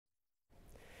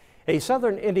A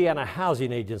Southern Indiana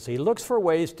housing agency looks for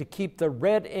ways to keep the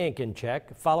red ink in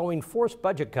check following forced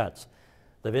budget cuts.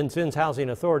 The Vincennes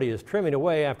Housing Authority is trimming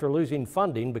away after losing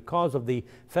funding because of the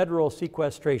federal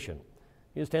sequestration.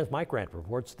 News 10's Mike Grant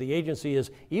reports the agency is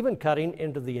even cutting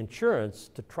into the insurance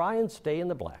to try and stay in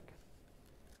the black.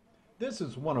 This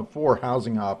is one of 4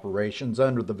 housing operations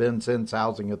under the Vincennes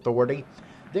Housing Authority.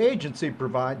 The agency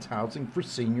provides housing for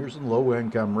seniors and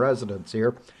low-income residents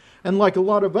here. And like a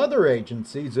lot of other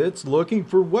agencies, it's looking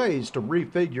for ways to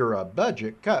refigure a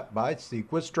budget cut by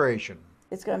sequestration.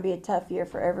 It's going to be a tough year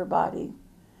for everybody,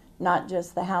 not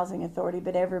just the Housing Authority,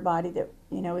 but everybody that,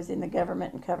 is in the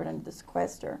government and covered under the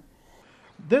sequester.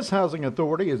 This housing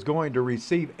authority is going to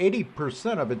receive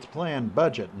 80% of its planned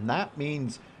budget, and that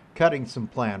means cutting some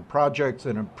planned projects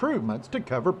and improvements to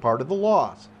cover part of the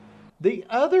loss. The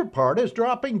other part is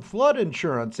dropping flood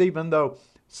insurance, even though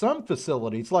some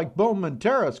facilities like Bowman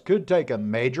Terrace could take a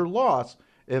major loss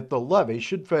if the levee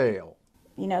should fail.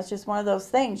 It's just one of those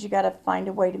things. You got to find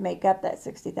a way to make up that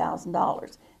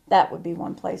 $60,000. That would be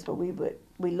one place where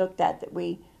we looked at that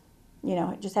we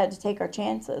just had to take our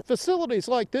chances. Facilities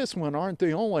like this one aren't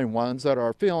the only ones that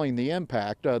are feeling the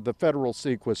impact of the federal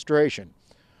sequestration.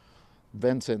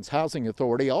 Vincennes Housing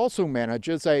Authority also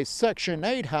manages a Section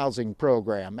 8 housing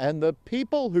program, and the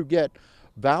people who get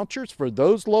vouchers for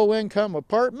those low-income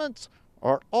apartments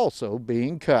are also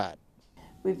being cut.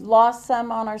 We've lost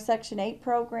some on our Section 8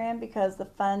 program because the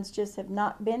funds just have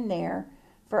not been there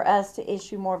for us to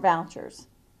issue more vouchers.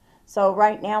 So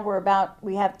right now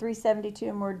we have 372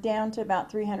 and we're down to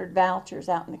about 300 vouchers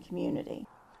out in the community.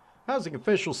 Housing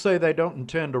officials say they don't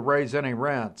intend to raise any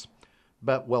rents,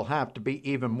 but will have to be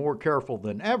even more careful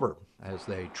than ever as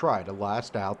they try to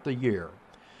last out the year.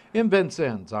 In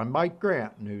Vincennes, I'm Mike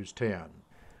Grant, News 10.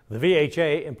 The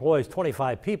VHA employs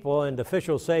 25 people, and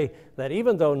officials say that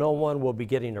even though no one will be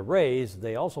getting a raise,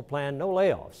 they also plan no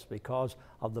layoffs because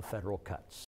of the federal cuts.